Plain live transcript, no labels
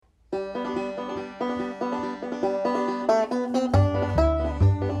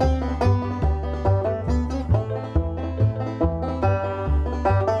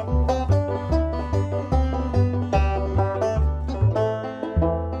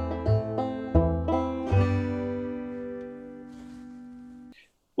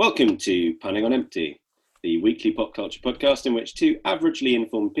Welcome to Punning on Empty, the weekly pop culture podcast in which two averagely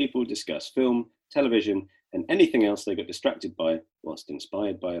informed people discuss film, television, and anything else they got distracted by whilst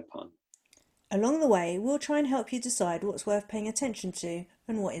inspired by a pun. Along the way, we'll try and help you decide what's worth paying attention to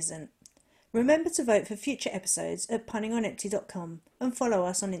and what isn't. Remember to vote for future episodes at punningonempty.com and follow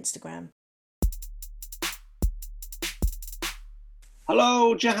us on Instagram.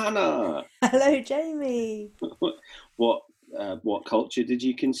 Hello, Johanna! Hello, Jamie! What culture did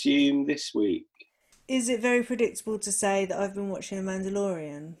you consume this week? Is it very predictable to say that I've been watching The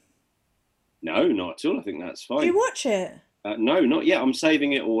Mandalorian? No, not at all. I think that's Do you fine. watch it? No, not yet. I'm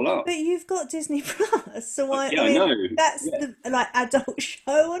saving it all up. But you've got Disney Plus, so Yeah, I know. that's Yeah. the adult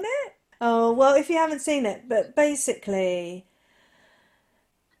show on it. Oh well, if you haven't seen it, but basically,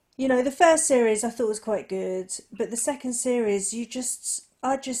 the first series I thought was quite good, but the second series,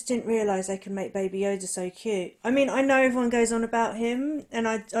 I just didn't realise they could make Baby Yoda so cute. I mean, I know everyone goes on about him, and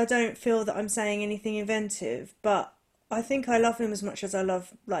I don't feel that I'm saying anything inventive, but I think I love him as much as I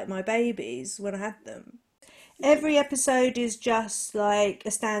love, like, my babies when I had them. Every episode is just like a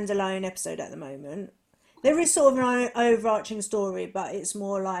standalone episode at the moment. There is sort of an overarching story, but it's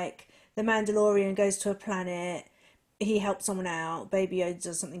more like the Mandalorian goes to a planet, he helps someone out, Baby Yoda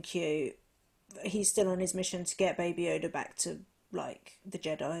does something cute. He's still on his mission to get Baby Yoda back to like the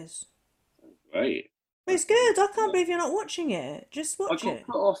Jedi's. Right. But it's good. I can't believe you're not watching it. Just I watch got it.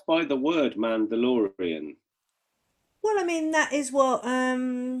 put off by the word Mandalorian. Well, I mean that is what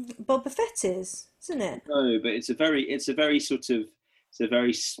Boba Fett is, isn't it? No, but it's a very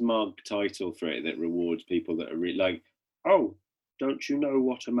smug title for it that rewards people that are like, oh, don't you know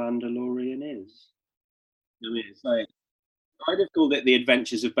what a Mandalorian is? I mean, it's like I'd have called it the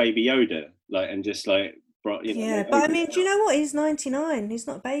Adventures of Baby Yoda, like, and just like brought, Yeah, made but I opened mean, it do you up. know what? He's 99. He's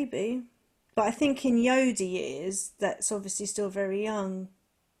not a baby. But I think in Yoda years, that's obviously still very young.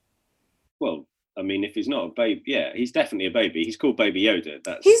 Well, I mean, if he's not a baby, yeah, he's definitely a baby. He's called Baby Yoda.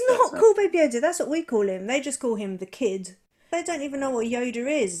 He's That's not how. called Baby Yoda. That's what we call him. They just call him the kid. They don't even know what Yoda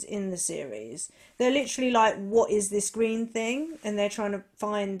is in the series. They're literally like, what is this green thing? And they're trying to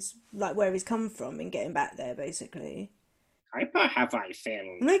find like where he's come from and get him back there, basically. Hyper have I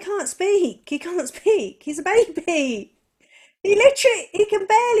failed? And he can't speak. He can't speak. He's a baby. He can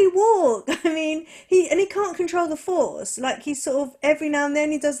barely walk. I mean, he can't control the force. Like he sort of every now and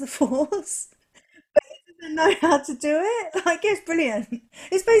then he does the force. Doesn't know how to do it. Like it's brilliant.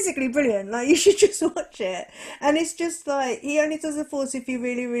 It's basically brilliant. Like you should just watch it. And it's just like he only does the force if he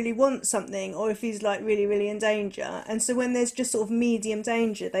really, really wants something or if he's like really, really in danger. And so when there's just sort of medium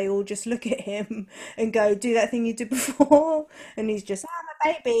danger, they all just look at him and go, "Do that thing you did before." And he's just,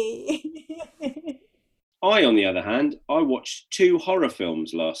 "I'm a baby." On the other hand, I watched two horror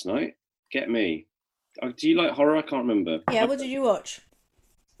films last night. Get me. Do you like horror? I can't remember. Yeah, what did you watch?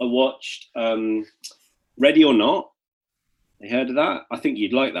 I watched Ready or Not. You heard of that? I think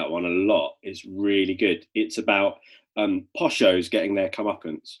you'd like that one a lot. It's really good. It's about poshos getting their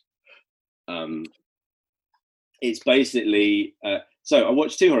comeuppance. Um, it's basically so I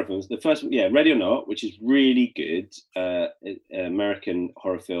watched two horror films. The first one, yeah, Ready or Not, which is really good, American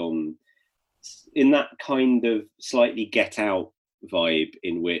horror film in that kind of slightly Get Out vibe,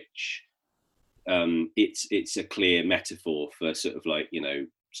 in which it's a clear metaphor for sort of like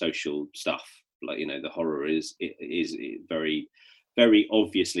social stuff. Like the horror is very very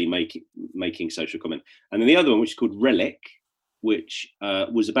obviously making social comment. And then the other one, which is called Relic, which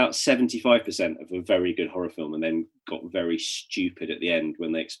was about 75% of a very good horror film, and then got very stupid at the end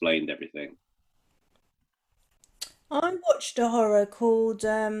when they explained everything. I watched a horror called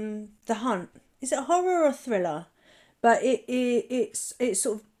The Hunt. Is it a horror or a thriller? But it's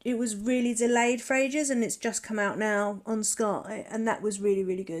sort of it was really delayed for ages and it's just come out now on Sky and that was really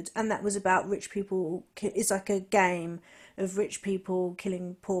really good and that was about rich people. It's like a game of rich people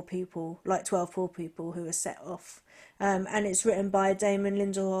killing poor people, like 12 poor people who are set off. And it's written by Damon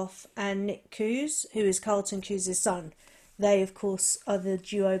Lindelof and Nick Cuse, who is Carlton Cuse's son. They, of course, are the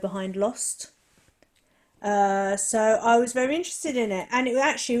duo behind Lost. So I was very interested in it, and it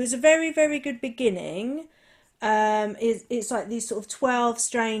actually was a very, very good beginning. It's like these sort of 12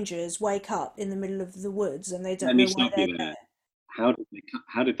 strangers wake up in the middle of the woods and they Let don't me know why stop they're you there. there.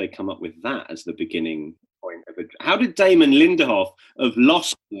 How did they come up with that as the beginning point of it? How did Damon Lindelof of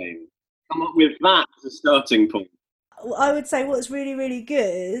Lost fame come up with that as a starting point? I would say what's really, really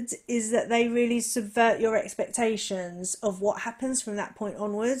good is that they really subvert your expectations of what happens from that point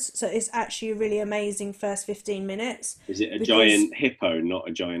onwards. So it's actually a really amazing first 15 minutes Is it a because giant hippo, not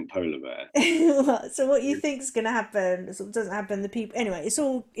a giant polar bear? so what you think is going to happen sort of doesn't happen. The people anyway,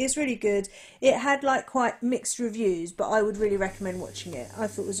 it's really good. It had like quite mixed reviews, but I would really recommend watching it. I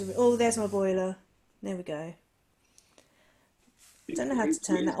thought it was oh, there's my boiler. There we go. Don't know how to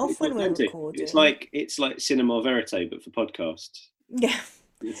turn that off It's when got we're plenty. recording. It's like cinema verite, but for podcasts. Yeah.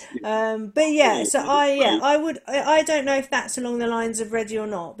 It's, But yeah, so it's I don't know if that's along the lines of Ready or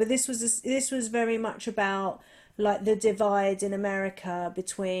Not, but this was very much about like the divide in America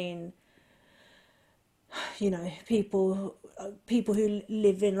between people who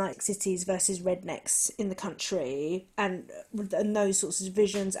live in like cities versus rednecks in the country, and those sorts of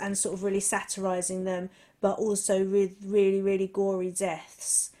divisions, and sort of really satirizing them, but also with really really gory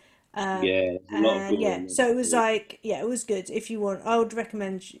deaths. yeah, there's a lot of And gore yeah, in so it was it. like, yeah, it was good. If you want, I would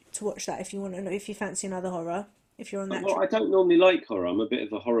recommend to watch that if you want to know, if you fancy another horror, if you're on that Well, trip. I don't normally like horror. I'm a bit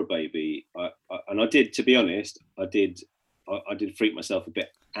of a horror baby, and I did, to be honest, I did freak myself a bit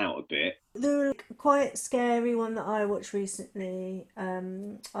out a bit. The quite scary one that I watched recently,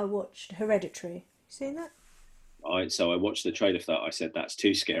 I watched Hereditary. You seen that? So I watched the trailer for that. I said that's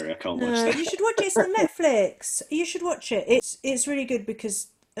too scary. I can't watch No, that. you should watch it. It's on Netflix. You should watch it. It's really good because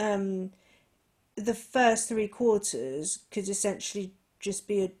the first three quarters could essentially just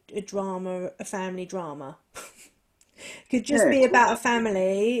be a drama, a family drama. Could just Yeah, be talk about a about it.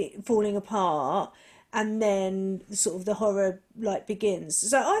 family falling apart, and then sort of the horror like begins.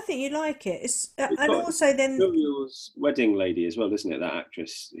 So I think you'd like it. It's And got also then Muriel's wedding lady as well, isn't it? That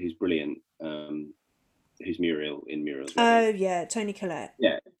actress who's brilliant, who's Muriel in Muriel's wedding. oh yeah, Tony Collette.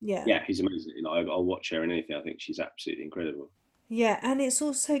 Yeah, Yeah. yeah, he's amazing. I'll watch her in anything. I think she's absolutely incredible. Yeah, and it's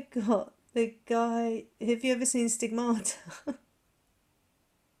also got the guy. Have you ever seen Stigmata?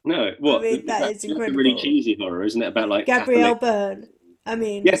 No, I what mean, is that that? is Like a really incredible. cheesy horror, isn't it? About like Gabrielle Catholic. Byrne. I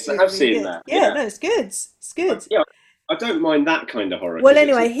mean, it's Yes, I really, have really seen good. that. Yeah, Yeah, no, it's good. It's good. yeah. I don't mind that kind of horror Well, because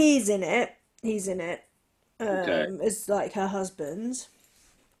it's anyway, he's in it. He's in it. okay. As like her husband.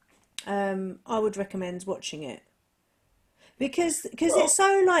 I would recommend watching it because it's Well,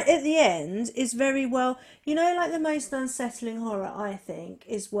 so like at the end it's very well. Like the most unsettling horror I think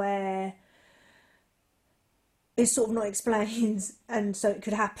is where it's sort of not explained, and so it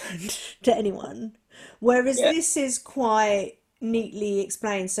could happen to anyone. Whereas yeah. this is quite neatly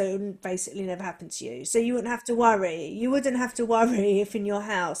explained, so it would basically never happen to you. So you wouldn't have to worry. You wouldn't have to worry if in your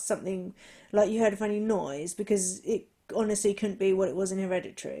house something like you heard a funny noise, because it honestly couldn't be what it was in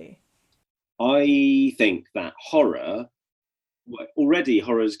Hereditary. I think that horror. Well, already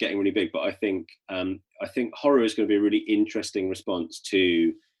horror is getting really big, but I think horror is going to be a really interesting response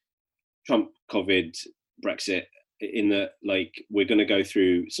to Trump, COVID, Brexit. In that, like, we're going to go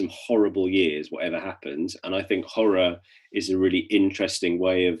through some horrible years, whatever happens, and I think horror is a really interesting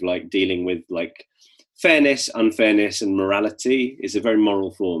way of like dealing with like fairness, unfairness, and morality. Is a very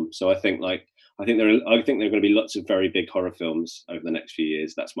moral form. So I think there are going to be lots of very big horror films over the next few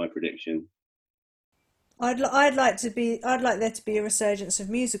years. That's my prediction. I'd like there to be a resurgence of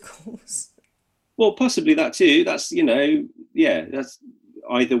musicals. Well, possibly that too. That's, yeah, that's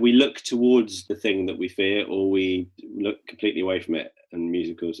either we look towards the thing that we fear or we look completely away from it. And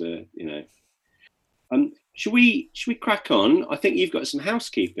musicals are, should we crack on? I think you've got some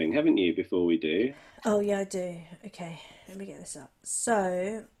housekeeping, haven't you, before we do? Oh yeah, I do. Okay, let me get this up.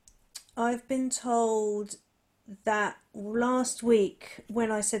 So I've been told that last week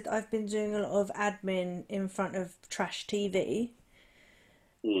when I said that I've been doing a lot of admin in front of trash TV,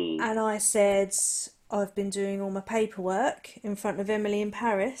 Hmm. and I said I've been doing all my paperwork in front of Emily in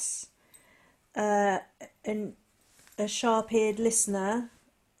Paris, uh, and a sharp-eared listener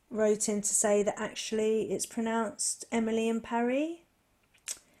wrote in to say that actually it's pronounced Emily in Paris,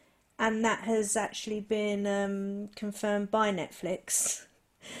 and that has actually been confirmed by Netflix.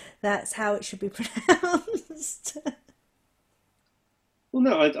 That's how it should be pronounced. Well,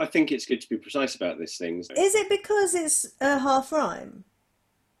 no, I think it's good to be precise about these things. Is it because it's a half rhyme?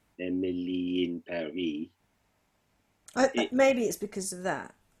 Emily in Paris. It, Maybe it's because of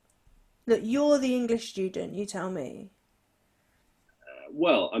that. Look, you're the English student, you tell me.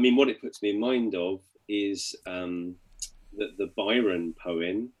 well, I mean, what it puts me in mind of is that the Byron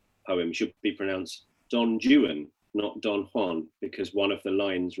poem should be pronounced Don Juan, not Don Juan, because one of the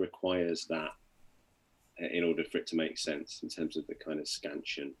lines requires that in order for it to make sense in terms of the kind of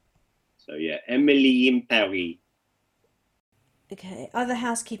scansion. So yeah, Emily in Paris. Okay, other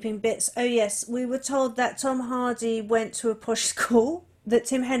housekeeping bits. Oh, yes, we were told that Tom Hardy went to a posh school. that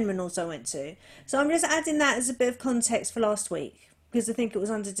Tim Henman also went to. So I'm just adding that as a bit of context for last week because I think it was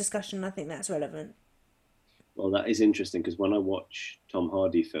under discussion and I think that's relevant. Well, that is interesting because when I watch Tom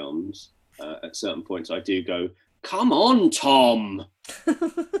Hardy films, at certain points I do go, "Come on, Tom!" So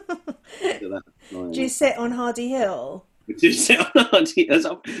that's Do you sit on Hardy Hill? do sit on Hardy. That's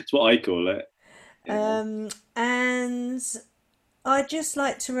what I call it. Yeah. And I'd just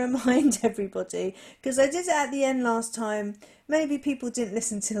like to remind everybody, because I did it at the end last time. Maybe people didn't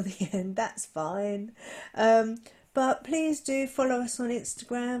listen till the end. That's fine. But please do follow us on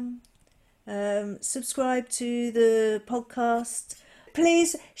Instagram. Subscribe to the podcast.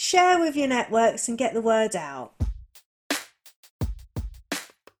 Please share with your networks and get the word out.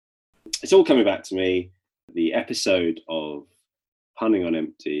 It's all coming back to me. The episode of Punning on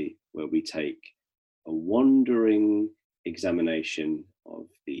Empty, where we take a wandering examination of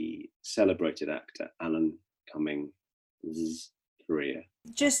the celebrated actor Alan Cummings' career.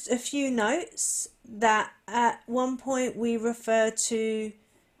 Just a few notes that at one point we referred to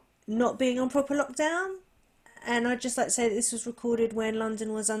not being on proper lockdown, and I'd just like to say that this was recorded when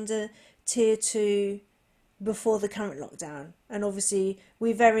London was under tier 2 before the current lockdown, and obviously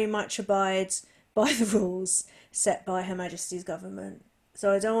we very much abide by the rules set by Her Majesty's government.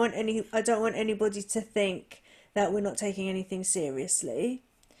 So I don't want anybody to think that we're not taking anything seriously.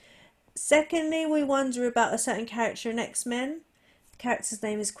 Secondly, we wonder about a certain character in X-Men. The character's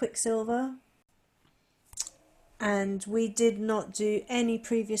name is Quicksilver. And we did not do any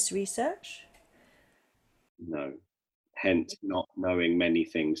previous research. No. Hence not knowing many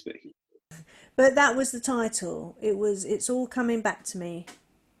things that he... But that was the title. It's all coming back to me.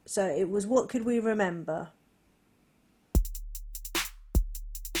 So it was, what could we remember?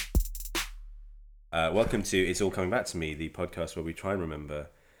 Welcome to It's All Coming Back to Me, the podcast where we try and remember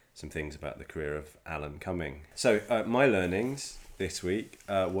some things about the career of Alan Cumming. So my learnings this week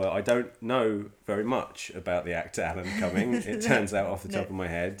were I don't know very much about the actor Alan Cumming. It turns out off the top of my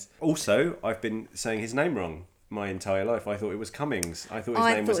head. Also, I've been saying his name wrong my entire life. I thought it was Cummings. I thought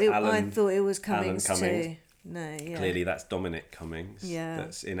his name was Alan. I thought it was Cummings, Alan Cummings. too. No, yeah. Clearly, that's Dominic Cummings. Yeah.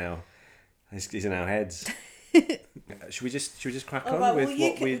 That's he's in our heads. Should we just crack on Right, with well,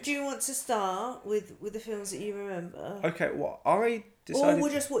 what we? do you want to start with the films that you remember? Okay, well, I decided. Or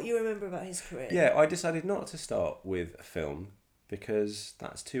just what you remember about his career? Yeah, I decided not to start with a film because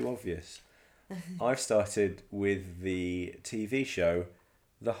that's too obvious. I've started with the TV show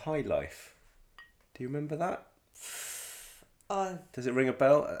The High Life. Do you remember that? Does it ring a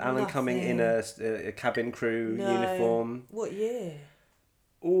bell? Alan Cumming in a cabin crew uniform. What year?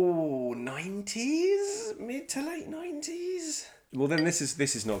 Oh, 90s? Mid to late 90s? Well, then this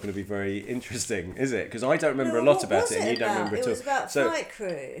is not going to be very interesting, is it? Because I don't remember a lot about it, and you don't remember at all. It was about Flight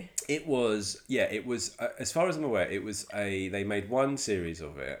Crew. It was, as far as I'm aware, they made one series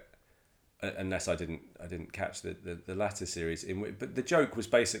of it, unless I didn't catch the latter series. But the joke was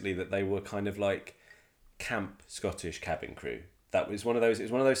basically that they were kind of like camp Scottish cabin crew. That was one of those. It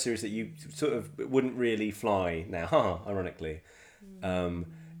was one of those series that you sort of wouldn't really fly now, ironically.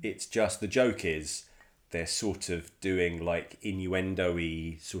 It's just the joke is they're sort of doing like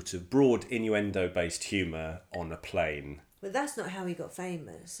innuendo-y, sort of broad innuendo-based humour on a plane. But that's not how he got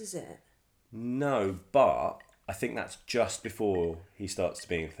famous, is it? No, but I think that's just before he starts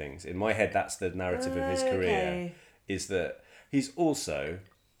doing things. In my head, that's the narrative of his career, is that he's also...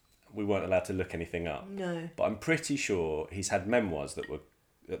 We weren't allowed to look anything up. No. But I'm pretty sure he's had memoirs that were,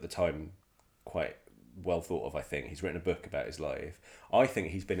 at the time, quite well thought of, I think. He's written a book about his life. I think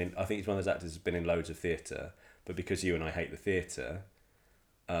he's one of those actors who's been in loads of theatre, but because you and I hate the theatre,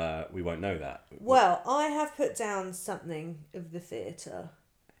 we won't know that. Well, I have put down something of the theatre.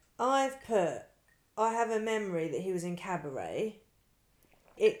 I have a memory that he was in Cabaret.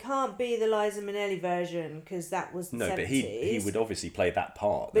 It can't be the Liza Minnelli version because that was the 70s. But he would obviously play that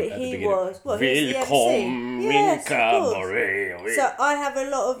part. But he was. Well, he was the MC. Yes, of course. So I have a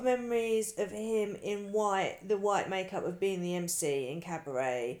lot of memories of him in the white makeup of being the MC in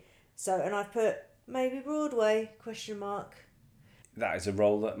Cabaret. So, and I've put maybe Broadway, ? That is a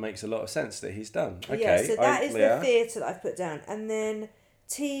role that makes a lot of sense that he's done. Okay. Yeah, so that is the theatre that I've put down. And then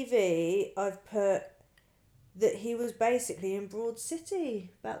TV, I've put that he was basically in Broad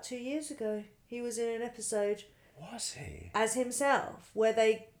City about 2 years ago. He was in an episode. Was he? As himself, where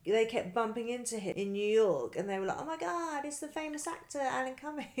they kept bumping into him in New York, and they were like, "Oh my God, it's the famous actor Alan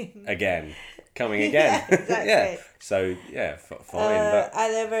Cumming." Coming again. Yeah, exactly. Yeah. So fine.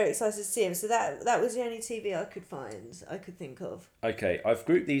 And they're very excited to see him. So that was the only TV I could think of. Okay, I've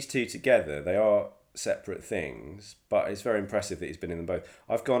grouped these two together. They are separate things, but it's very impressive that he's been in them both.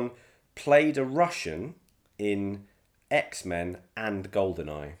 I've played a Russian in X-Men and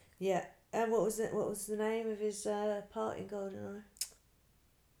GoldenEye. Yeah. And what was it? What was the name of his part in GoldenEye?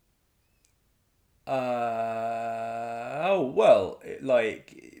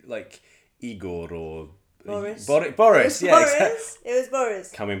 Like Igor or Boris. Boris. Yeah, Boris. exactly. It was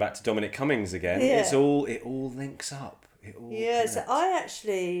Boris. Coming back to Dominic Cummings again. Yeah. It all links up. It all Yeah, so connects. I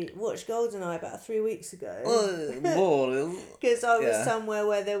actually watched GoldenEye about 3 weeks ago. Boris. Because I was Yeah. somewhere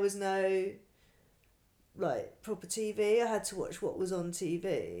where there was no proper TV. I had to watch what was on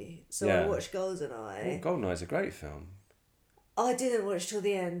TV. So I Yeah. watched GoldenEye. GoldenEye's a great film. I didn't watch till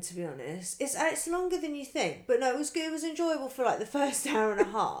the end, to be honest. It's longer than you think, but no, it was good. It was enjoyable for the first hour and a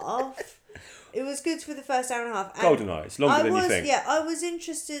half. It was good for the first hour and a half. And GoldenEye, it's longer than you think. Yeah, I was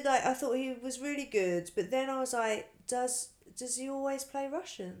interested. I thought he was really good, but then I was like, does he always play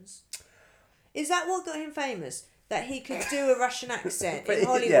Russians? Is that what got him famous? That he could do a Russian accent in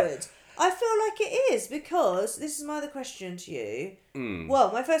Hollywood? Yeah. I feel like it is, because this is my other question to you.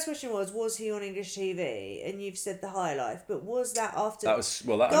 Well, my first question was he on English TV? And you've said The High Life, but was that after? That was I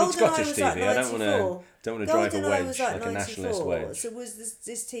mean, Scottish was TV. I don't want to drive a GoldenEye wedge was like a nationalist wedge. So was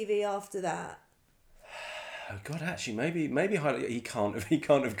this TV after that? Oh God, actually, maybe he can't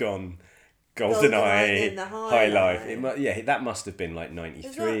have gone GoldenEye in the High Life. Highlight. That must have been like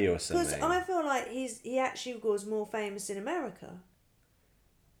 93 or something. Because I feel like he actually was more famous in America.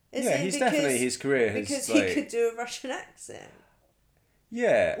 Definitely his career has because he could do a Russian accent.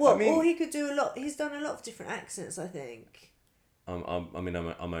 Yeah, Well, I mean, or he could do a lot. He's done a lot of different accents, I think. I'm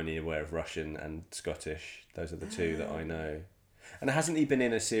only aware of Russian and Scottish. Those are the two that I know. And hasn't he been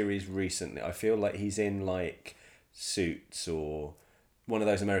in a series recently? I feel like he's in Suits or one of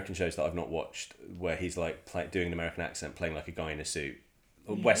those American shows that I've not watched, where he's doing an American accent, playing like a guy in a suit.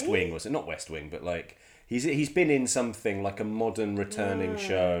 Really? West Wing, was it? Not West Wing, but he's been in something like a modern returning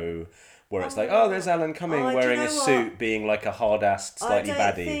show where it's there's Alan Cumming wearing a suit, being like a hard-assed, slightly baddie.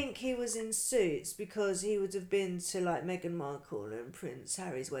 I don't think he was in Suits, because he would have been to Meghan Markle and Prince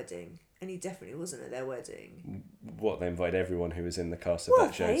Harry's wedding, and he definitely wasn't at their wedding. What, they invited everyone who was in the cast of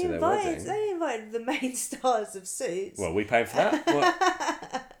that show to their wedding? They invited the main stars of Suits. Well, are we paying for that?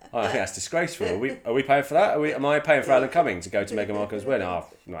 I think that's disgraceful. Are we paying for that? Am I paying for Alan Cumming to go to Meghan Markle's wedding? Oh,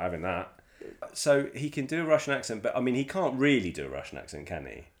 I'm not having that. So he can do a Russian accent, but I mean, he can't really do a Russian accent, can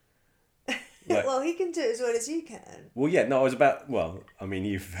he? Well, he can do it as well as you can. Well, yeah, no, I was about... Well, I mean,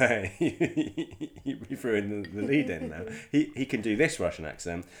 you threw in the lead in now. He can do this Russian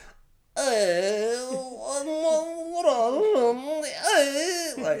accent.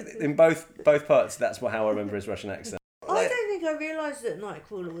 In both parts, that's how I remember his Russian accent. I don't think I realised that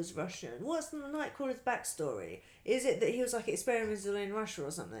Nightcrawler was Russian. What's Nightcrawler's backstory? Is it that he was experimental in Russia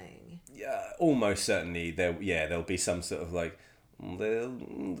or something? Yeah, almost certainly. There'll be some sort of the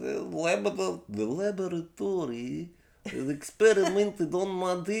laboratory has experimented on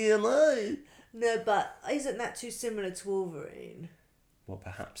my DNA. No, but isn't that too similar to Wolverine? Well,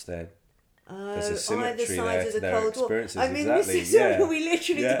 perhaps there's a symmetry either there side of to the their Cold War. experiences. I mean, exactly. this is something we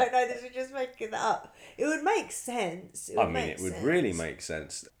literally Yeah. don't know this. We're just making that up. It would make sense. It would really make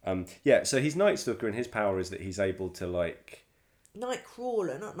sense. So he's Night Stalker, and his power is that he's able to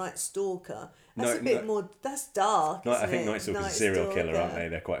Nightcrawler, not Night Stalker. No, That's a bit more. That's dark. I think isn't it? Night Stalker's a serial killer, aren't they?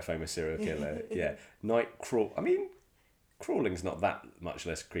 They're quite a famous serial killer. Yeah, I mean, crawling's not that much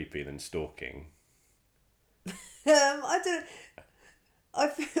less creepy than stalking. I don't. I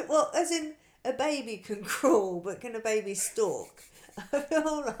feel as in a baby can crawl, but can a baby stalk? I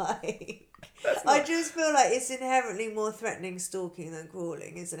feel like. I just feel like it's inherently more threatening stalking than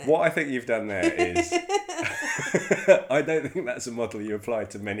crawling, isn't it? What I think you've done there is, I don't think that's a model you apply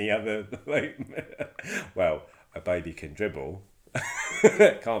to many other. Well, a baby can dribble.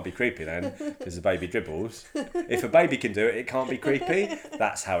 Can't be creepy then, because the baby dribbles. If a baby can do it, it can't be creepy.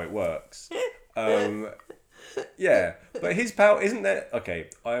 That's how it works. Yeah, but his power isn't there. Okay,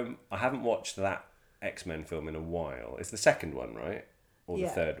 I haven't watched that X-Men film in a while. It's the second one, right? Or the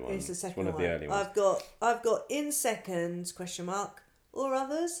third one? It's the second one. One of the early ones. I've got in second ? Or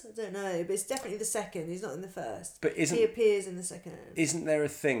others? I don't know, but it's definitely the second. He's not in the first. But he appears in the second? Isn't there a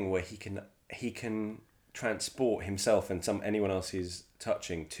thing where he can transport himself and anyone else he's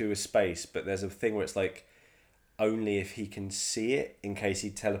touching to a space? But there's a thing where it's only if he can see it, in case he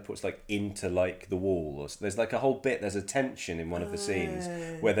teleports into the wall. Or there's a whole bit. There's a tension in one of the scenes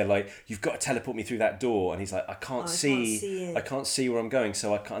where they're you've got to teleport me through that door, and he's I can't see I can't see where I'm going,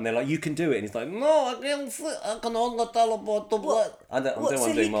 so I can't. And they're you can do it, and he's no, I can't see, I can only teleport to what? I'm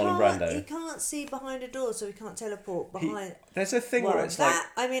doing Marlon Brando. He can't see behind a door, so he can't teleport behind. There's a thing where it's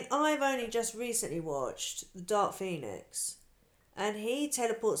I mean, I've only just recently watched The Dark Phoenix. and he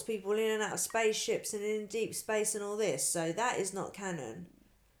teleports people in and out of spaceships and in deep space and all this. So that is not canon.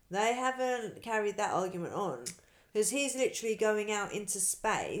 They haven't carried that argument on. Because he's literally going out into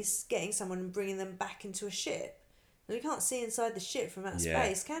space, getting someone and bringing them back into a ship. And you can't see inside the ship from outer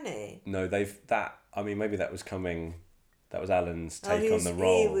space, can he? No, maybe that was coming. That was Alan's take he on the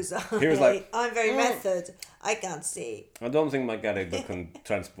role. He was like, I'm very method. I can't see. I don't think my character can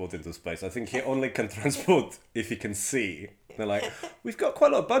transport into space. I think he only can transport if he can see. They're like, we've got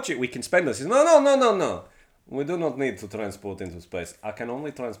quite a lot of budget we can spend on this. No. We do not need to transport into space. I can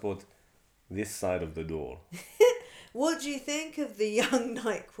only transport this side of the door. What do you think of the young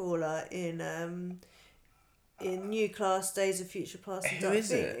Nightcrawler in New Class, Days of Future Past and Dark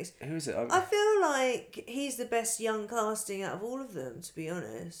Phoenix? Who is it? I feel like he's the best young casting out of all of them, to be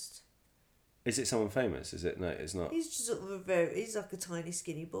honest. Is it someone famous? Is it? No, it's not. He's just sort of he's like a tiny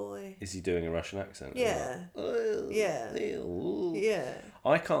skinny boy. Is he doing a Russian accent? Yeah. Yeah. Yeah.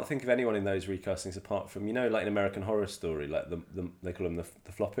 I can't think of anyone in those recastings apart from, like in American Horror Story, like the they call him the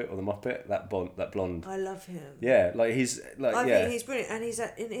Floppet or the Moppet, that blonde. I love him. Yeah, like he's like I think he's brilliant, and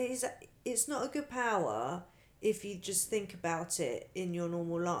it's not a good power if you just think about it in your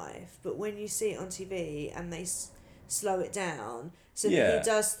normal life, but when you see it on TV and they slow it down, so that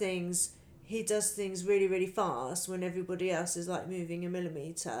he does things really, really fast when everybody else is like moving a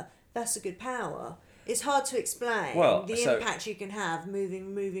millimetre. That's a good power. It's hard to explain the impact you can have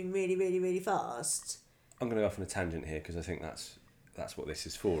moving really, really, really fast. I'm going to go off on a tangent here because I think that's what this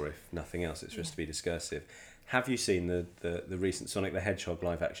is for. If nothing else, it's just to be discursive. Have you seen the recent Sonic the Hedgehog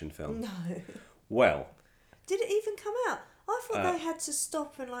live action film? No. Well, did it even come out? I thought they had to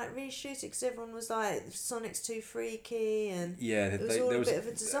stop and like reshoot it because everyone was like, Sonic's too freaky, and it was all a bit of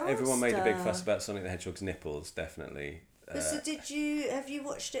a disaster. Everyone made a big fuss about Sonic the Hedgehog's nipples, definitely. So have you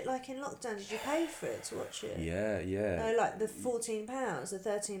watched it like in lockdown? Did you pay for it to watch it? Yeah. Like the £14, the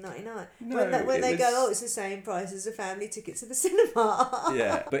 $13.99. No, when they go, it's the same price as a family ticket to the cinema.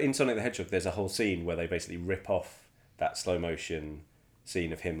 Yeah, but in Sonic the Hedgehog, there's a whole scene where they basically rip off that slow motion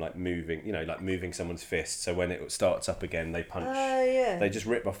scene of him like moving, like moving someone's fist. So when it starts up again, they punch. Oh yeah. They just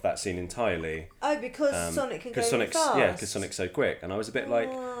rip off that scene entirely. Oh, because Sonic can go really fast. Yeah, because Sonic's so quick, and I was a bit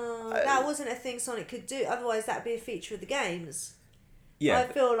like. That wasn't a thing Sonic could do. Otherwise, that'd be a feature of the games. Yeah. I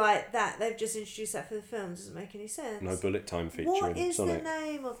feel like that they've just introduced that for the film. Doesn't make any sense. No bullet time feature in Sonic. What is the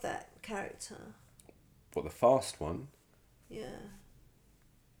name of that character? What, the fast one? Yeah.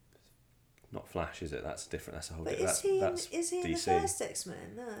 Not Flash, is it? That's different. That's a whole. But is he in the first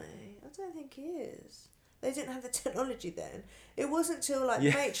X-Men? No, I don't think he is. They didn't have the technology then. It wasn't until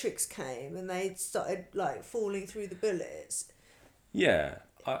Matrix came and they started like falling through the bullets. Yeah,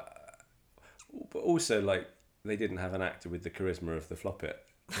 but also like they didn't have an actor with the charisma of the Floppet,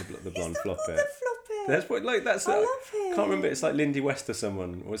 the blonde Floppet. The Floppet. That's what that's. I love him. Can't remember. It's like Lindy West or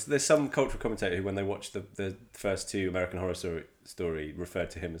someone. There's some cultural commentator who, when they watched the first two American Horror Story, referred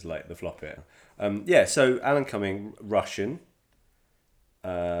to him as like the Floppet. So Alan Cumming, Russian,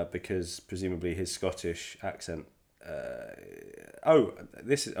 because presumably his Scottish accent.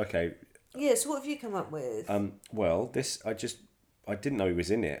 This is okay. Yeah. So what have you come up with? Well, I didn't know he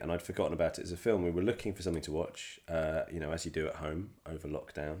was in it, and I'd forgotten about it as a film. We were looking for something to watch, as you do at home over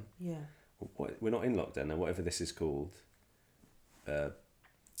lockdown. Yeah. We're not in lockdown now. Whatever this is called.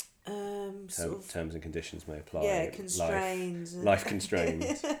 Terms and conditions may apply. Yeah, constrained. Life constrained.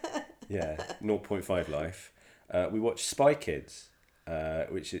 Yeah, 0.5 life. We watched Spy Kids,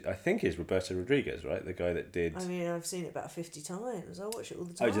 which I think is Roberto Rodriguez, right? The guy that did. I mean, I've seen it about 50 times. I watch it all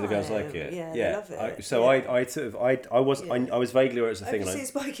the time. Oh, do the girls like it? Yeah, they love it. I was vaguely aware it was a thing. Have you seen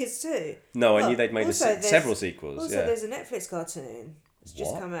Spy Kids too? No, I knew they'd made several sequels. Also, there's a Netflix cartoon. It's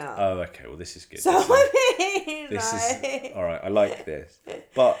just come out. Oh, okay. Well, this is good. So This is all right. I like this.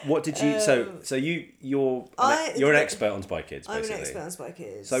 But what did you? You're an expert on Spy Kids. Basically. I'm an expert on Spy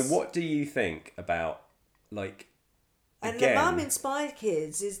Kids. So what do you think about like? And the mum in Spy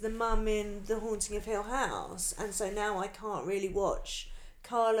Kids is the mum in The Haunting of Hill House, and so now I can't really watch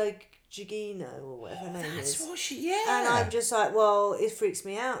Carla Gugino or whatever her name is. That's what she. Yeah. And I'm just like, well, it freaks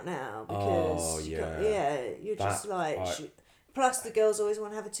me out now because you're just like. Plus, the girls always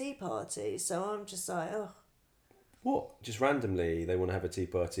want to have a tea party, so I'm just like, oh. What? Just randomly, they want to have a tea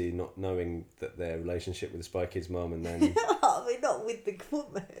party, not knowing that their relationship with the Spy Kids mum, and then. I mean, not with the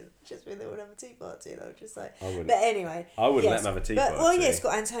woman, just when they want to have a tea party, and I'm just like. I wouldn't. But anyway. I wouldn't let them have a tea party. Well, yeah, it's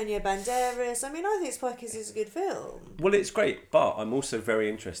got Antonio Banderas. I mean, I think Spy Kids is a good film. Well, it's great, but I'm also very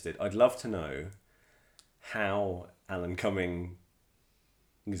interested. I'd love to know how Alan Cummings,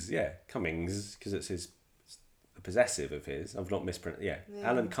 because it's his. Possessive of his, I've not mispronounced.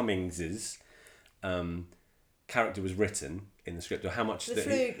 Alan Cummings's character was written in the script, or how much The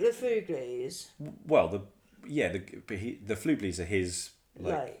Fugleys. well, the Fluglies are his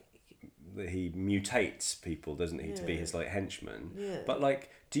like that he mutates people, doesn't he, to be his like henchmen. Yeah. But like,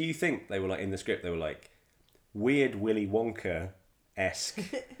 do you think they were like in the script? They were like weird Willy Wonka-esque.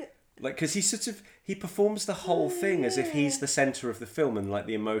 Like, because he performs the whole thing as if he's the centre of the film, and like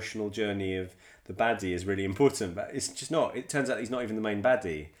the emotional journey of the baddie is really important, but it's just not. It turns out he's not even the main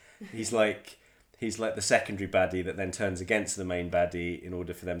baddie. He's like the secondary baddie that then turns against the main baddie in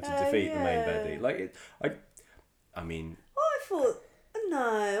order for them to defeat the main baddie. Like, I mean, I thought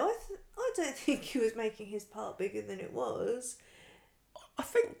no, I don't think he was making his part bigger than it was. I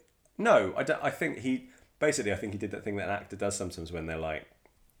think no, I don't. I think he basically, I think he did that thing that an actor does sometimes when they're like,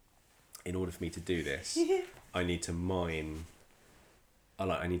 in order for me to do this, I need to mine.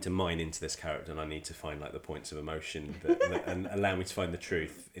 I need to mine into this character, and I need to find like the points of emotion that and allow me to find the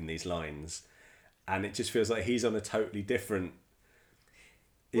truth in these lines. And it just feels like he's on a totally different.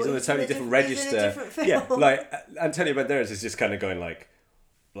 He's on a totally different register. Yeah, like Antonio Banderas is just kind of going like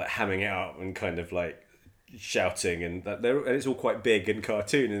hamming it up and kind of like shouting, and and it's all quite big and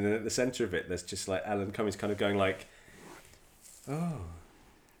cartoon. And then at the centre of it, there's just like Alan Cummings kind of going like, oh.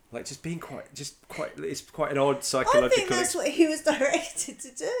 Like just being quite, it's quite an odd psychological. I think that's what he was directed to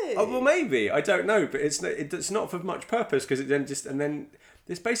do. Oh well, maybe I don't know, but it's not for much purpose because then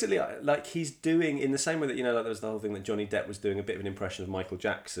it's basically like he's doing in the same way that like there was the whole thing that Johnny Depp was doing a bit of an impression of Michael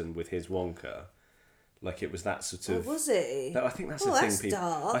Jackson with his Wonka, like it was that sort of. Oh, was he? I think that's a thing. People,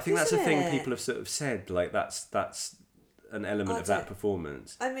 dark, I think that's a thing it? people have sort of said like that's an element of that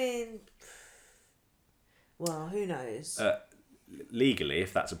performance. I mean, well, who knows? Legally,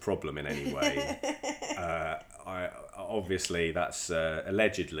 if that's a problem in any way, obviously that's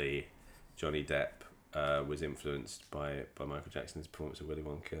allegedly Johnny Depp was influenced by Michael Jackson's performance of Willy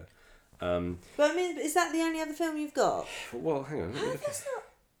Wonka. But I mean, is that the only other film you've got? Well, hang on. That's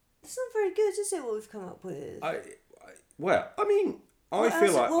not very good, is it? What we've come up with? I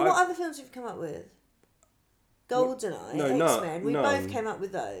feel like. What other films have you come up with? GoldenEye, X-Men. We both came up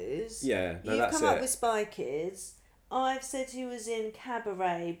with those. Yeah, no, You've come up with Spy Kids. I've said he was in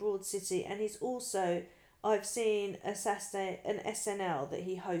Cabaret, Broad City, and he's also. I've seen an SNL that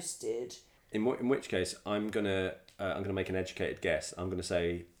he hosted. In which case, I'm gonna make an educated guess. I'm gonna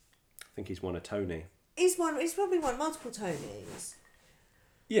say, I think he's won a Tony. He's probably won multiple Tonys.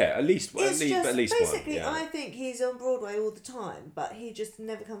 Yeah, at least one. Basically, yeah. I think he's on Broadway all the time, but he just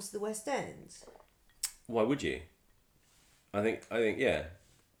never comes to the West End. Why would you? I think yeah.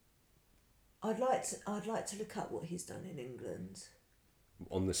 I'd like to look up what he's done in England.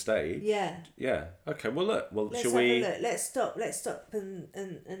 On the stage? Yeah. Yeah. Okay, well look. Well, let's shall have we... a look. Let's stop and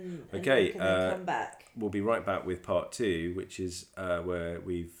okay, look and then come back. We'll be right back with part 2, which is where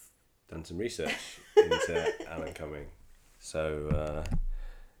we've done some research into Alan Cumming. So,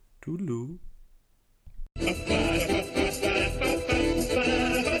 toodaloo.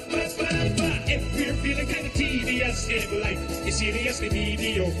 If we're feeling kind of tedious in life, is seriously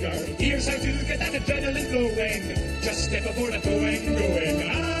mediocre. Here's how to get that adrenaline flowing. Just step aboard and going.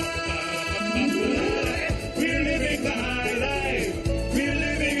 We're living the high life. We're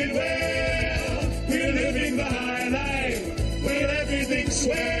living it well. We're living the high life. Where everything's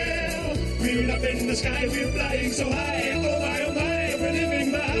swell. We're up in the sky. We're flying so high. Oh my, oh my. We're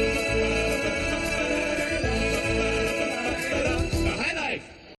living the high life.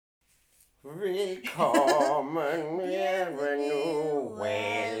 Welcome and bienvenue,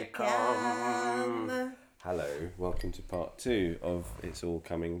 welcome. Hello, welcome to part 2 of It's All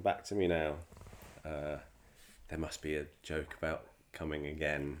Coming Back to Me Now. There must be a joke about coming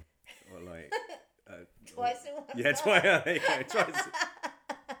again. Or like... Twice in one yeah, twice. There you go, twice.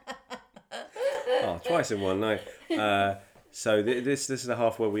 Twice in one night. So this is the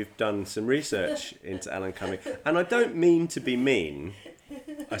half where we've done some research into Alan Cumming. And I don't mean to be mean.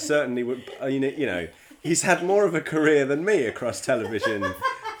 I certainly would, you know, he's had more of a career than me across television,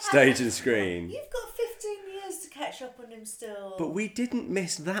 stage and screen. You've got 15 years to catch up on him still. But we didn't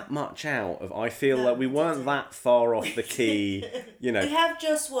miss that much out of, I feel like we weren't that far off the key, you know. We have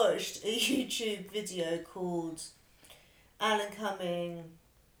just watched a YouTube video called Alan Cumming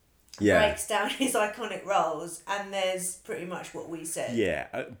breaks down his iconic roles, and there's pretty much what we said.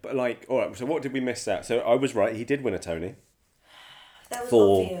 Yeah, but like, all right, so what did we miss out? So I was right, he did win a Tony. That was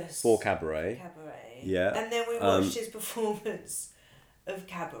obvious. For Cabaret. Yeah. And then we watched his performance of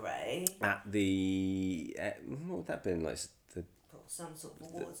Cabaret. At the... what would that have been? Like some sort of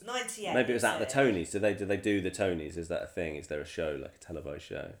awards. 98. Maybe it was at the Tonys. Did they do the Tonys? Is that a thing? Is there a show, like a televised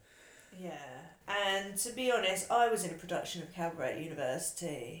show? Yeah. And to be honest, I was in a production of Cabaret at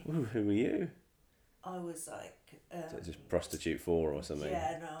university. Ooh, who were you? I was like. Just Prostitute 4 or something.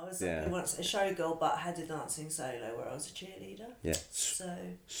 Yeah, no, I was like, once a showgirl, but had a dancing solo where I was a cheerleader. Yeah. So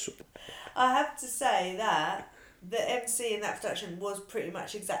I have to say that the MC in that production was pretty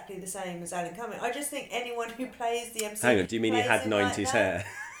much exactly the same as Alan Cumming. I just think anyone who plays the MC. Hang on, do you mean he had 90s like hair?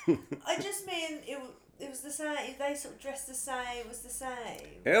 I just mean it was the same. They sort of dressed the same. It was the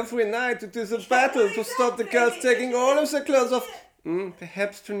same. Every night it is a battle to stop the girls taking all of their clothes off.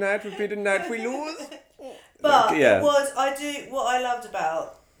 Perhaps tonight will be the night we lose. But it was, what I loved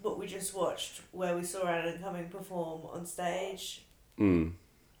about what we just watched, where we saw Alan Cumming perform on stage,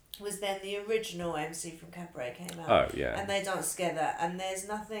 was then the original MC from Cabaret came out. Oh, yeah. And they danced together, and there's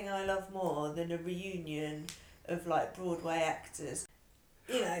nothing I love more than a reunion of like Broadway actors.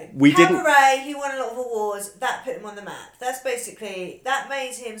 You know, Cabaret, he won a lot of awards, that put him on the map. That's basically, that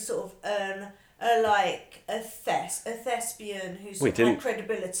made him sort of earn a thespian who sort of had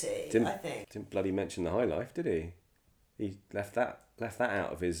credibility, I think. Didn't bloody mention the High Life, did he? He left that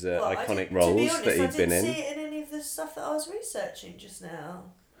out of his iconic roles that he'd been in. I didn't see it in any of the stuff that I was researching just now.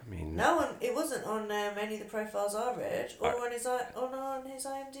 I mean, it wasn't on any of the profiles I read, or on his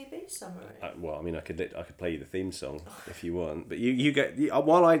IMDb summary. Well, I mean, I could play you the theme song if you want, but you get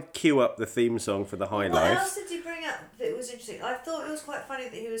while I queue up the theme song for the High Life. What else did he bring up that was interesting? I thought it was quite funny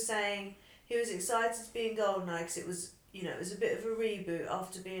that he was saying he was excited to be in Goldeneye because it was, it was a bit of a reboot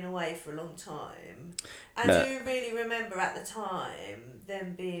after being away for a long time. And do you really remember at the time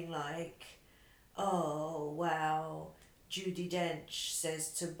them being like, oh, wow, Judi Dench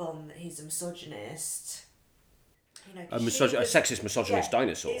says to Bond that he's a misogynist. A sexist, misogynist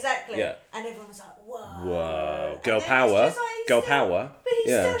dinosaur. Exactly. Yeah. And everyone was like, whoa. Whoa. Girl power. Girl power. But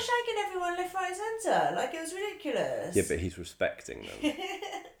he's still shagging everyone left, right, and centre. Like, it was ridiculous. Yeah, but he's respecting them.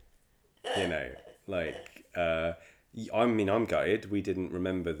 I'm gutted. We didn't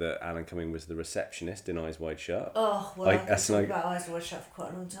remember that Alan Cumming was the receptionist in Eyes Wide Shut. Oh, well, I've been talking about Eyes Wide Shut for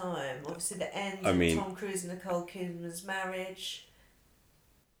quite a long time. Obviously, the end of Tom Cruise and Nicole Kidman's marriage.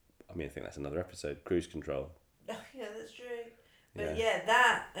 I think that's another episode. Cruise Control. Oh, yeah, that's true. But he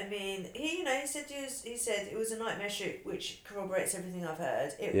said it was a nightmare shoot, which corroborates everything I've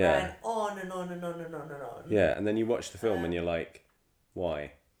heard. It ran on and on and on and on and on. Yeah, and then you watch the film and you're like,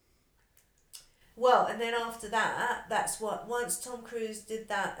 why? Well, and then after that, once Tom Cruise did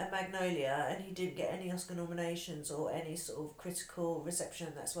that at Magnolia and he didn't get any Oscar nominations or any sort of critical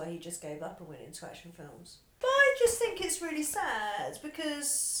reception, that's why he just gave up and went into action films. But I just think it's really sad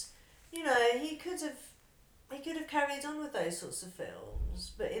because, he could have carried on with those sorts of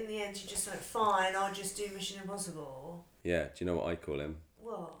films, but in the end he just went, fine, I'll just do Mission Impossible. Yeah, do you know what I call him?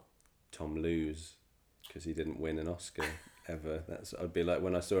 What? Tom Lose, because he didn't win an Oscar ever. I'd be like,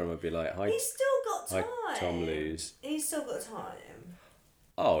 when I saw him, I'd be like, hi. He's still got time. Hi, Tom Lose. He's still got time.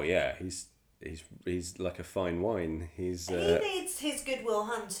 Oh yeah, he's like a fine wine. He needs his Good Will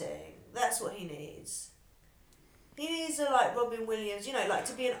Hunting. That's what he needs. He needs like Robin Williams,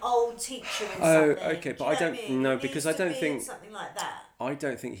 to be an old teacher in something. Oh, okay, but I don't know because I don't think something like that. I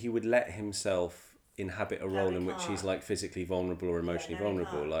don't think he would let himself inhabit a role in which he's like physically vulnerable or emotionally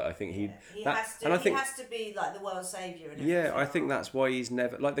vulnerable. Like I think he has to be like the world saviour. Yeah, I think that's why he's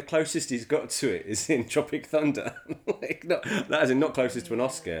never like the closest he's got to it is in Tropic Thunder. Not closest to an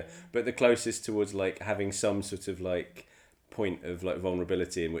Oscar, but the closest towards like having some sort of like point of like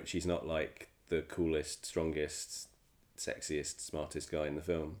vulnerability in which he's not like the coolest, strongest, sexiest, smartest guy in the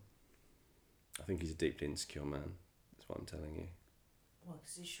film. I think he's a deeply insecure man. That's what I'm telling you. Well,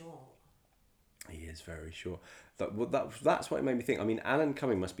 because he's short. He is very short. That's what it made me think. I mean, Alan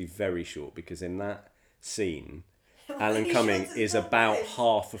Cumming must be very short because in that scene, Alan Cumming is about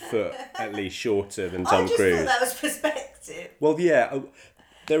half a foot at least shorter than Tom Cruise. I just thought that was perspective. Well, yeah,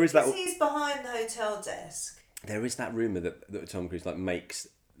 there is that. Because he's behind the hotel desk. There is that rumour that Tom Cruise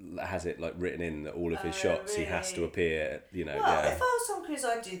has it like written in that all of his shots he has to appear. Well, if I was Tom Cruise,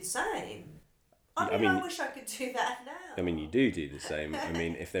 I'd do the same. I wish I could do that now. I mean, you do the same. I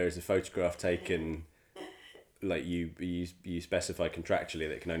mean, if there is a photograph taken, like you specify contractually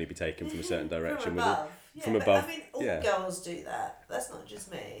that it can only be taken from a certain direction. From above. All girls do that. That's not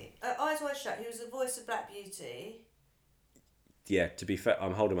just me. Eyes Wide Shut, he was the voice of Black Beauty. Yeah, to be fair,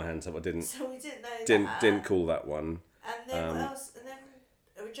 I'm holding my hands up. I didn't. So we didn't know that. Didn't call that one. And then what else? And then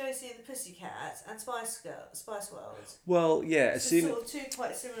Josie and the Pussycat and Spice World. Well, yeah, sort of two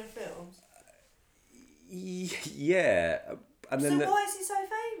quite similar films. Yeah, and then. So why is he so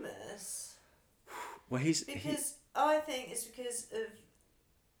famous? Well, I think it's because of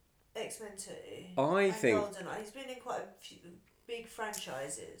X-Men 2. I think GoldenEye. He's been in quite a few big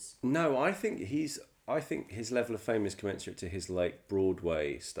franchises. No, I think his level of fame is commensurate to his like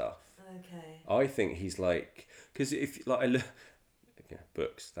Broadway stuff. Okay. I think he's like, because if like I look, yeah,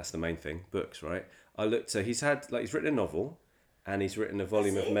 books. That's the main thing. Books, right? I looked. So he's written a novel, and he's written a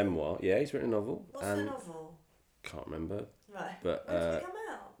volume of he? memoir. Yeah, he's written a novel. What's and the novel? Can't remember. Right. But When did it come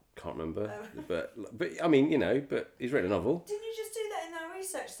out? can't remember. Oh. But I mean, but he's written a novel. Didn't you just do that in that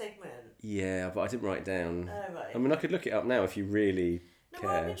research segment? Yeah, but I didn't write it down. Oh, right. I mean, I could look it up now if you really No, care.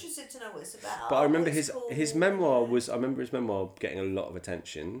 well, I'm interested to know what it's about. But I remember what it's his called. memoir was. I remember his memoir getting a lot of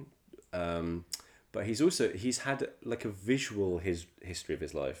attention. But he's had like a visual history of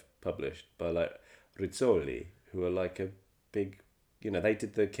his life published by like Rizzoli, who are like a big, they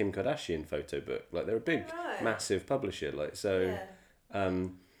did the Kim Kardashian photo book. Like they're a big, massive publisher. Like so,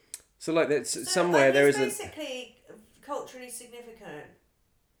 so like that's somewhere there is basically culturally significant,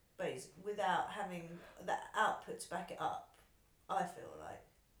 but without having that output to back it up. I feel like.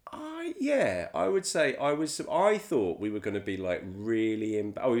 I would say I thought we were going to be like really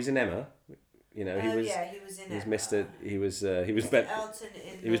he was in Emma. He was in Emma. He was Ben Elton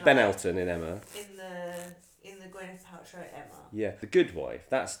he was Ben Elton in Emma. In the Gwyneth Paltrow Emma. Yeah, The Good Wife.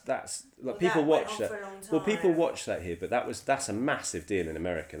 That's like people watch that. Well, people watch that here, but that's a massive deal in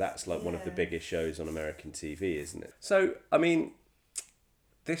America. That's like one of the biggest shows on American TV, isn't it? So, I mean,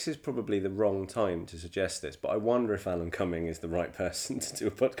 this is probably the wrong time to suggest this, but I wonder if Alan Cumming is the right person to do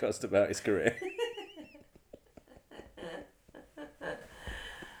a podcast about his career.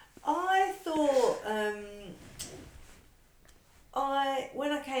 I thought,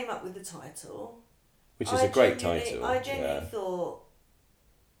 when I came up with the title, Which is a great title. I genuinely thought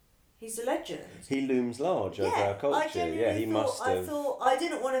he's a legend. He looms large over our culture. He must have. I thought I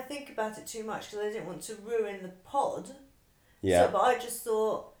didn't want to think about it too much because I didn't want to ruin the pod. Yeah. So, but I just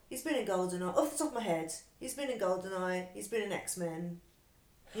thought he's been in GoldenEye. Off the top of my head, he's been in GoldenEye. He's been in X-Men.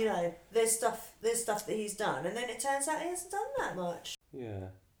 There's stuff that he's done, and then it turns out he hasn't done that much. Yeah.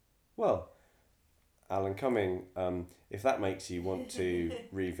 Well, Alan Cumming, if that makes you want to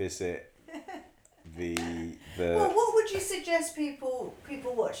revisit the. Well, what would you suggest people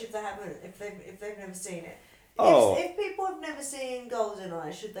watch if they've never seen it? If people have never seen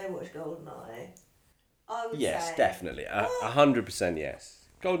GoldenEye, should they watch GoldenEye? I would yes, say. Definitely. 100% yes.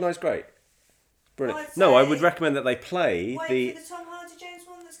 GoldenEye's great. Brilliant. I'd No, I say- would recommend that they play Wait for the Tom Hardy James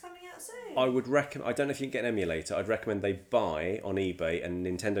one that's coming out soon. I would recommend. I don't know if you can get an emulator. I'd recommend they buy on eBay a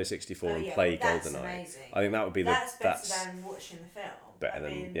Nintendo 64 and play that's GoldenEye. Amazing. I think that would be that's better than watching the film. better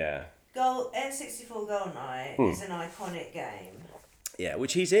than yeah. N64 GoldenEye is an iconic game. Yeah,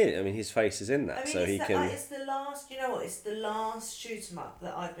 which he's in. I mean, his face is in that, so he can. It's the last. You know what? It's the last shoot 'em up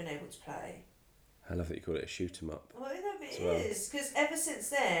that I've been able to play. I love that you call it a shoot 'em up. Well, it is because ever since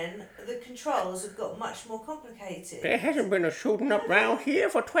then the controls have got much more complicated. There hasn't been a shooting up round here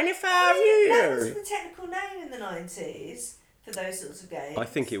for 25 That was years. the technical name in the 90s for those sorts of games. I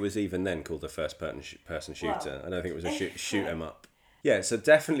think it was even then called the first person shooter. Well, I don't think it was a shoot 'em up. Yeah, so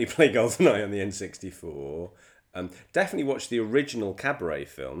definitely play GoldenEye on the N64. Definitely watch the original Cabaret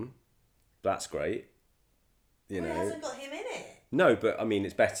film. That's great. It hasn't got him in it. No, but I mean,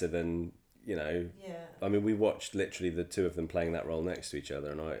 it's better than, Yeah. I mean, we watched literally the two of them playing that role next to each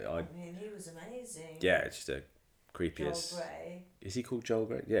other, and I mean, he was amazing. yeah, it's just a creepy Joel as. Grey. Is he called Joel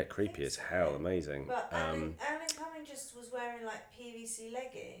Grey? Yeah, creepy as hell, amazing. But Alan Cumming just was wearing like PVC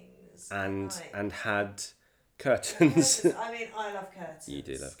leggings. and had curtains. I mean, I love curtains. You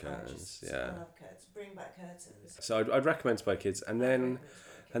do love curtains, yeah. I love curtains. Bring back curtains. So I'd recommend Spy Kids, and then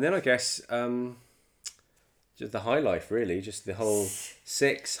I guess just the High Life, really, just the whole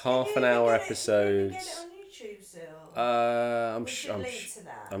 6 half-an-hour episodes. Can you get it on YouTube still? Link to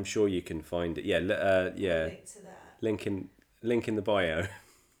that. I'm sure you can find it. Yeah, yeah. Link to that. Link in the bio. No,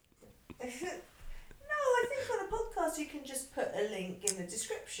 I think on a podcast you can just put a link in the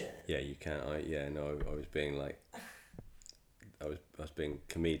description. Yeah, you can. I was being like, I was being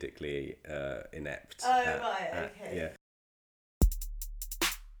comedically inept. Oh right, okay. Yeah.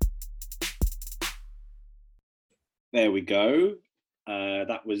 There we go.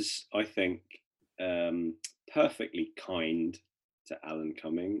 That was, I think, perfectly kind to Alan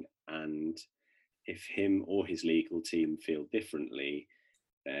Cumming, and if him or his legal team feel differently,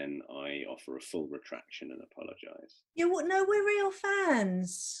 then I offer a full retraction and apologise. Yeah, no, we're real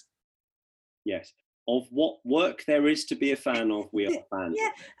fans. Yes, of what work there is to be a fan of, we are fans.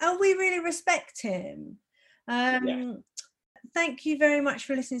 Yeah, and we really respect him. Thank you very much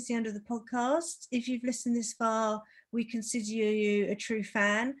for listening to the end of the podcast. If you've listened this far, we consider you a true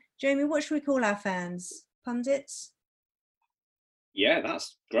fan. Jamie, what should we call our fans? Pundits? Yeah,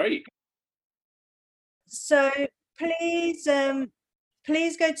 that's great. So please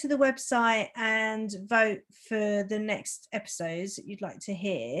please go to the website and vote for the next episodes that you'd like to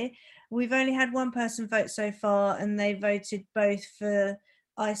hear. We've only had one person vote so far, and they voted both for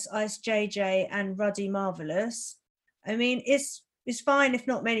Ice Ice JJ and Ruddy Marvelous. I mean, it's fine if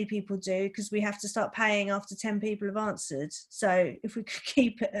not many people do, because we have to start paying after 10 people have answered. So if we could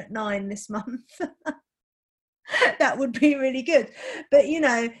keep it at 9 this month, that would be really good. But, you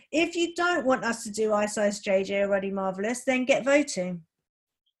know, if you don't want us to do Ice Ice JJ or Ruddy Marvelous, then get voting.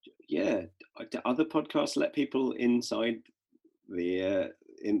 Yeah, do other podcasts let people inside the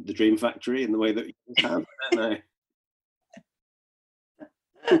in the Dream Factory in the way that you have? I don't know.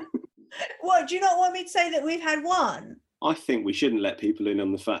 What, do you not want me to say that we've had one? I think we shouldn't let people in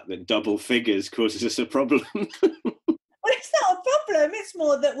on the fact that double figures causes us a problem. Well, it's not a problem. It's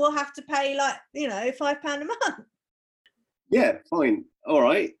more that we'll have to pay, like, you know, £5 a month. Yeah, fine. All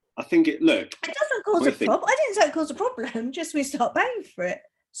right. I think it, look. It doesn't cause a problem. I didn't say it caused a problem, just we start paying for it.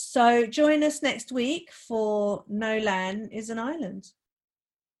 So join us next week for No Land is an Island.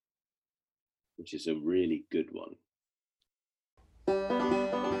 Which is a really good one.